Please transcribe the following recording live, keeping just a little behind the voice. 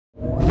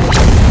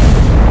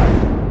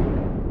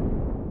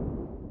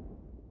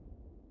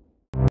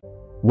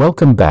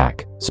Welcome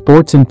back,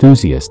 sports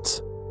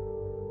enthusiasts.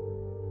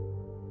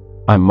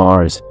 I'm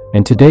Mars,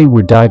 and today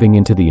we're diving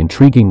into the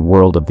intriguing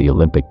world of the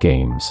Olympic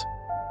Games.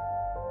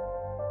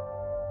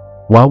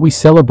 While we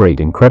celebrate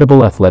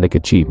incredible athletic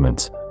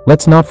achievements,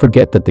 let's not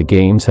forget that the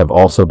Games have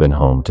also been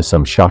home to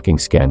some shocking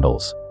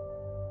scandals.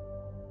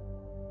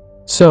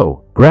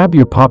 So, grab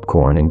your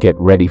popcorn and get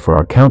ready for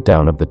our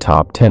countdown of the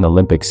top 10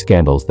 Olympic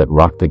scandals that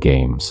rocked the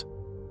Games.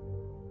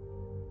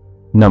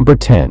 Number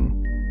 10.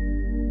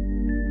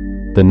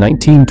 The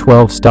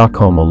 1912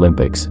 Stockholm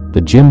Olympics,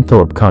 the Jim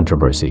Thorpe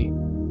controversy.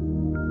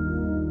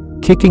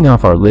 Kicking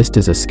off our list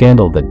is a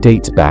scandal that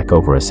dates back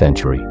over a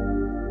century.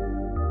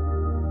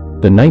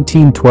 The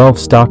 1912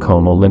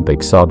 Stockholm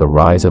Olympics saw the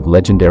rise of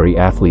legendary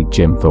athlete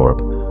Jim Thorpe,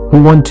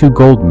 who won 2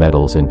 gold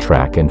medals in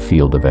track and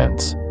field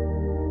events.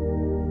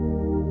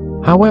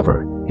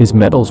 However, his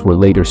medals were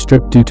later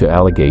stripped due to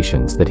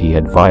allegations that he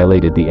had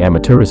violated the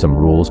amateurism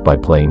rules by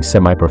playing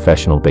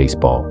semi-professional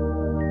baseball.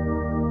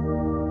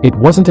 It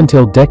wasn't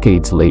until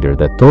decades later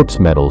that Thorpe's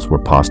medals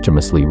were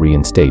posthumously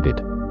reinstated.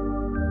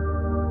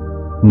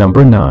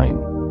 Number 9.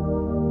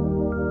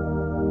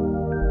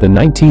 The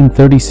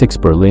 1936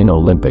 Berlin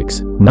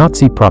Olympics,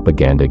 Nazi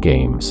Propaganda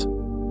Games.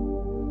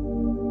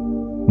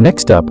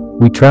 Next up,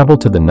 we travel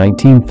to the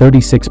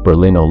 1936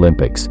 Berlin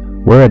Olympics,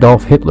 where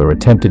Adolf Hitler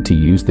attempted to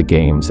use the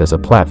Games as a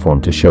platform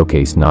to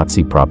showcase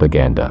Nazi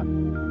propaganda.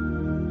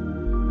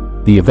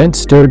 The event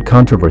stirred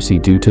controversy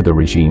due to the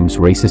regime's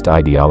racist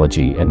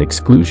ideology and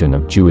exclusion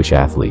of Jewish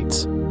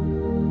athletes.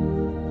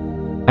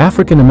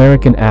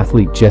 African-American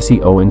athlete Jesse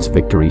Owens'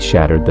 victory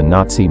shattered the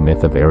Nazi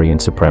myth of Aryan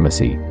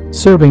supremacy,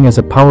 serving as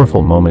a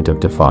powerful moment of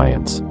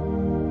defiance.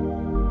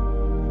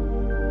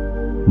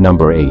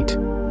 Number 8.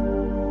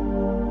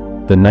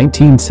 The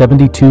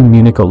 1972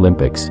 Munich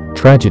Olympics,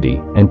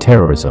 Tragedy and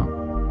Terrorism.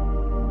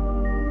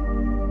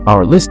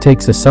 Our list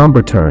takes a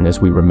somber turn as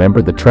we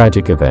remember the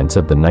tragic events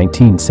of the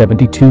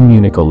 1972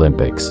 Munich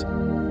Olympics.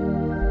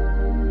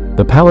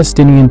 The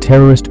Palestinian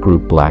terrorist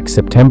group Black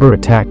September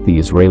attacked the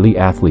Israeli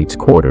athletes'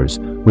 quarters,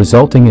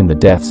 resulting in the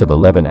deaths of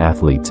 11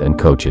 athletes and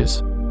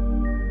coaches.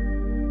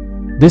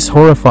 This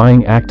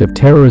horrifying act of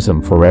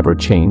terrorism forever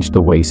changed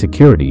the way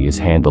security is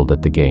handled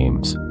at the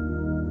Games.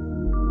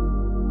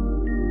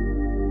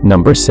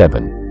 Number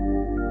 7.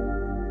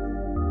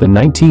 The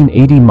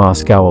 1980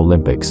 Moscow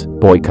Olympics,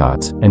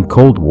 Boycotts and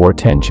Cold War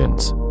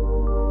Tensions.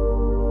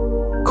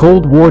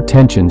 Cold War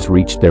tensions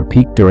reached their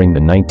peak during the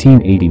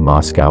 1980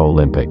 Moscow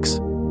Olympics.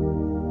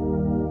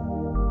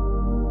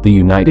 The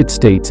United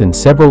States and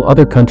several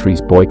other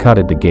countries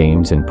boycotted the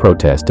Games in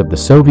protest of the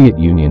Soviet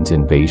Union's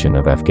invasion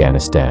of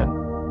Afghanistan.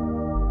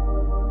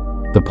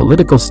 The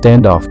political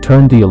standoff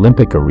turned the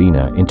Olympic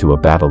arena into a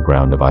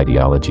battleground of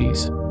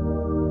ideologies.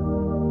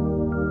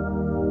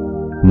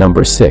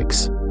 Number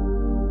 6.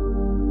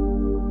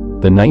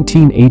 The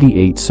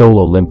 1988 Seoul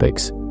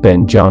Olympics,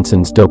 Ben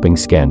Johnson's doping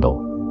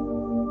scandal.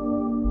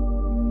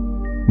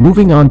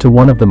 Moving on to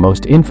one of the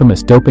most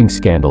infamous doping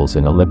scandals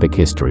in Olympic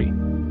history.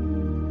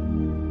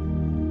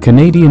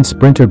 Canadian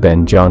sprinter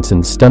Ben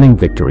Johnson's stunning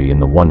victory in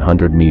the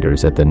 100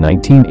 meters at the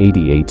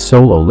 1988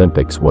 Seoul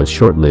Olympics was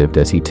short-lived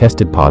as he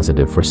tested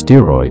positive for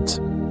steroids.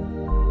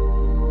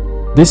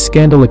 This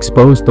scandal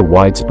exposed the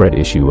widespread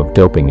issue of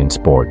doping in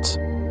sports.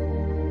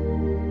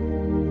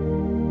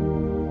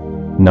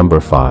 Number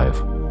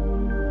 5.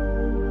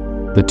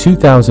 The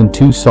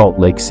 2002 Salt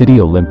Lake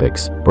City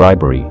Olympics,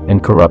 Bribery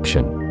and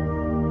Corruption.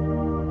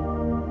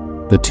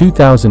 The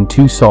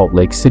 2002 Salt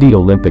Lake City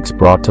Olympics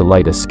brought to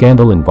light a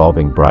scandal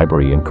involving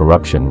bribery and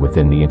corruption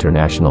within the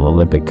International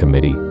Olympic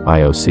Committee,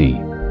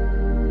 IOC.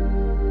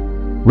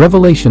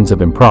 Revelations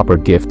of improper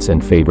gifts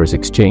and favors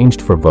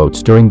exchanged for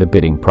votes during the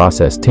bidding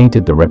process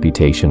tainted the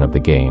reputation of the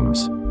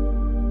Games.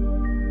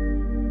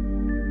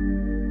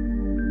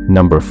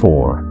 Number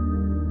 4.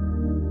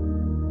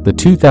 The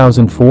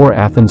 2004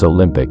 Athens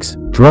Olympics,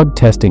 Drug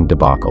Testing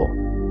Debacle.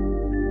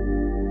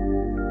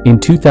 In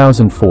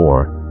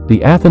 2004,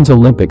 the Athens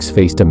Olympics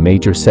faced a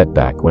major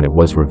setback when it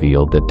was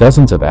revealed that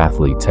dozens of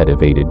athletes had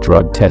evaded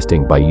drug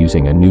testing by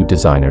using a new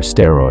designer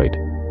steroid.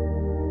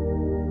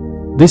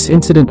 This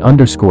incident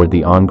underscored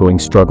the ongoing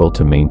struggle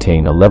to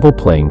maintain a level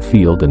playing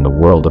field in the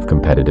world of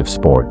competitive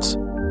sports.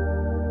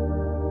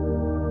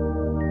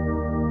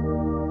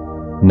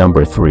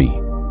 Number 3.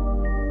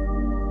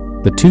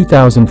 The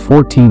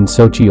 2014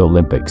 Sochi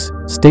Olympics,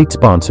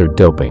 State-Sponsored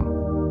Doping.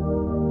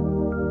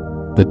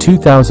 The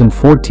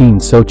 2014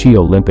 Sochi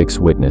Olympics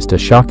witnessed a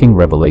shocking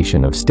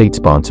revelation of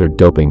state-sponsored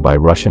doping by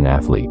Russian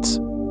athletes.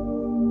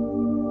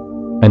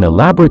 An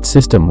elaborate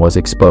system was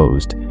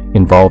exposed,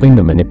 involving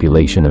the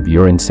manipulation of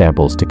urine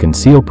samples to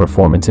conceal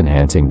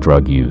performance-enhancing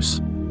drug use.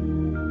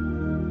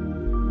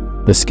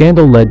 The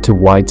scandal led to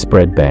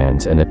widespread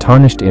bans and a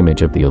tarnished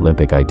image of the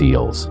Olympic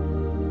ideals.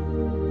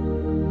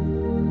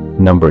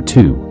 Number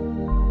 2.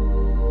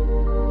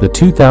 The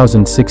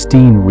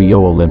 2016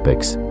 Rio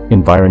Olympics,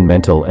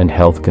 Environmental and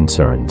Health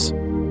Concerns.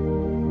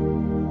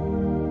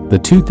 The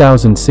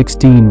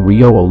 2016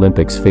 Rio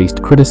Olympics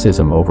faced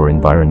criticism over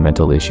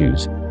environmental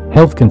issues,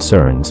 health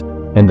concerns,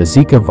 and the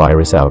Zika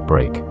virus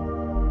outbreak.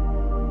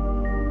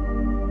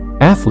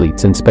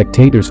 Athletes and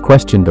spectators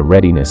questioned the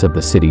readiness of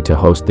the city to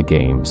host the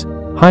Games,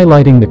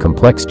 highlighting the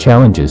complex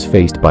challenges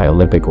faced by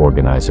Olympic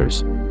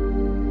organizers.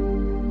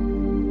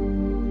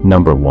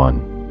 Number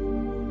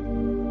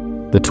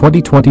 1. The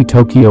 2020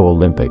 Tokyo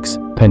Olympics,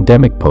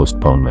 pandemic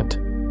postponement.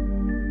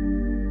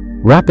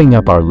 Wrapping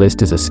up our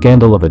list is a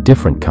scandal of a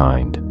different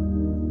kind.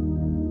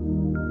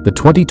 The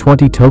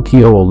 2020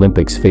 Tokyo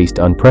Olympics faced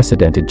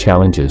unprecedented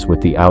challenges with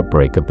the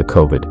outbreak of the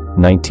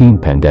COVID-19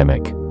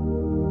 pandemic.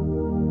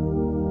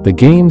 The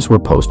Games were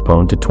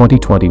postponed to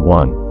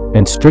 2021,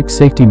 and strict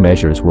safety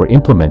measures were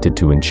implemented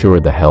to ensure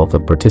the health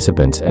of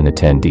participants and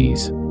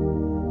attendees.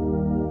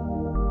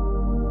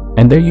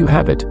 And there you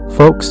have it,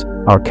 folks,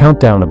 our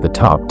countdown of the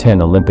top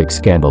 10 Olympic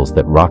scandals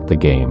that rocked the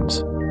Games.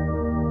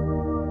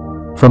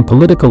 From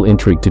political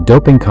intrigue to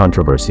doping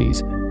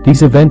controversies,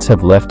 these events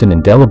have left an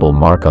indelible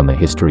mark on the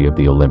history of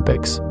the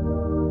Olympics.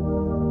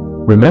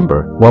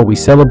 Remember, while we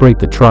celebrate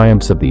the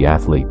triumphs of the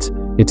athletes,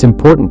 it's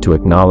important to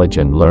acknowledge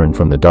and learn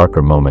from the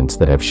darker moments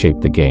that have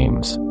shaped the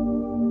Games.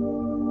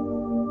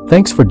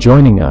 Thanks for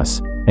joining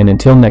us, and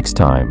until next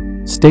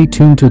time, stay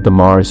tuned to the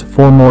Mars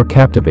for more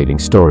captivating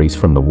stories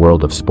from the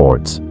world of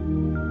sports.